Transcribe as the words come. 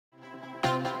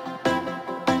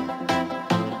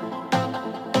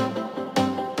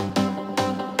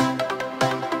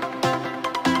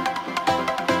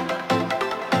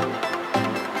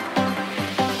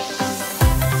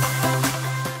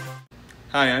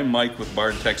Hi, I'm Mike with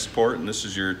Bard Tech Support, and this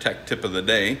is your tech tip of the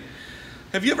day.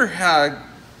 Have you ever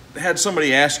had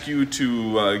somebody ask you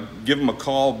to give them a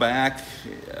call back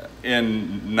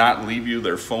and not leave you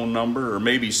their phone number, or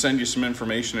maybe send you some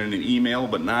information in an email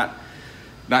but not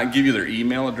give you their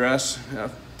email address?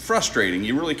 Frustrating.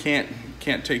 You really can't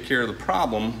take care of the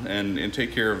problem and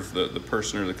take care of the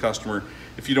person or the customer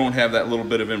if you don't have that little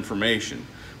bit of information.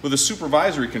 With a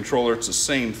supervisory controller, it's the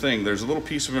same thing. There's a little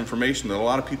piece of information that a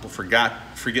lot of people forget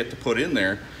to put in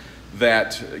there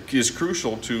that is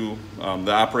crucial to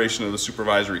the operation of the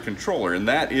supervisory controller, and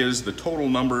that is the total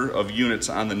number of units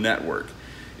on the network.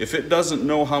 If it doesn't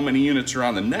know how many units are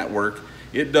on the network,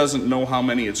 it doesn't know how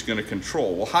many it's going to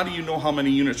control. Well, how do you know how many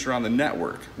units are on the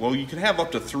network? Well, you can have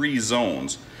up to 3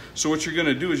 zones. So what you're going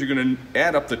to do is you're going to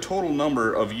add up the total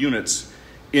number of units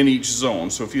in each zone.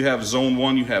 So if you have zone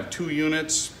 1, you have 2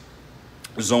 units,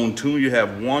 zone 2 you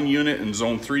have 1 unit, and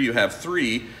zone 3 you have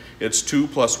 3. It's 2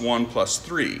 plus 1 plus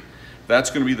 3. That's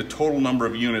going to be the total number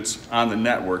of units on the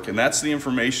network, and that's the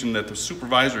information that the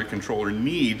supervisory controller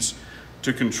needs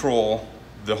to control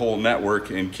the whole network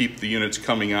and keep the units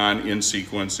coming on in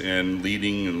sequence and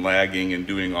leading and lagging and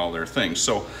doing all their things.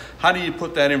 So how do you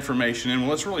put that information in?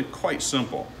 Well, it's really quite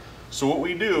simple. So what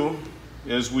we do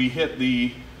is we hit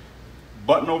the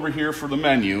button over here for the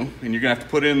menu, and you're going to have to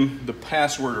put in the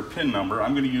password or PIN number.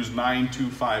 I'm going to use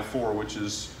 9254, which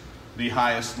is the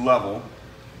highest level.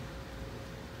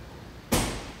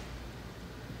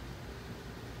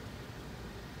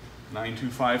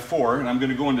 (9254), and I'm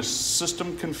going to go into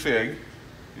System Config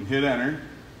and hit Enter.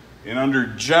 And under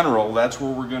General, that's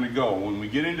where we're going to go. When we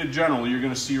get into General, you're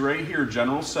going to see right here,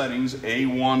 General Settings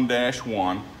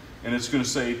A1-1, and it's going to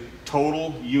say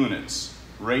Total Units.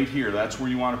 Right here, that's where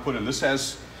you want to put in. This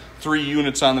has 3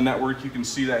 units on the network. You can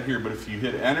see that here, but if you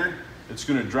hit Enter, it's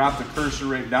going to drop the cursor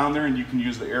right down there, and you can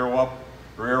use the arrow up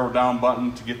or arrow down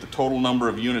button to get the total number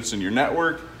of units in your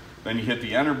network. Then you hit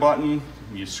the Enter button,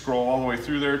 and you scroll all the way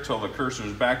through there till the cursor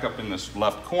is back up in this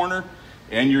left corner,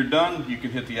 and you're done. You can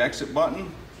hit the Exit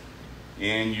button,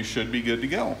 and you should be good to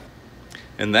go.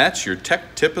 And that's your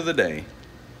tech tip of the day.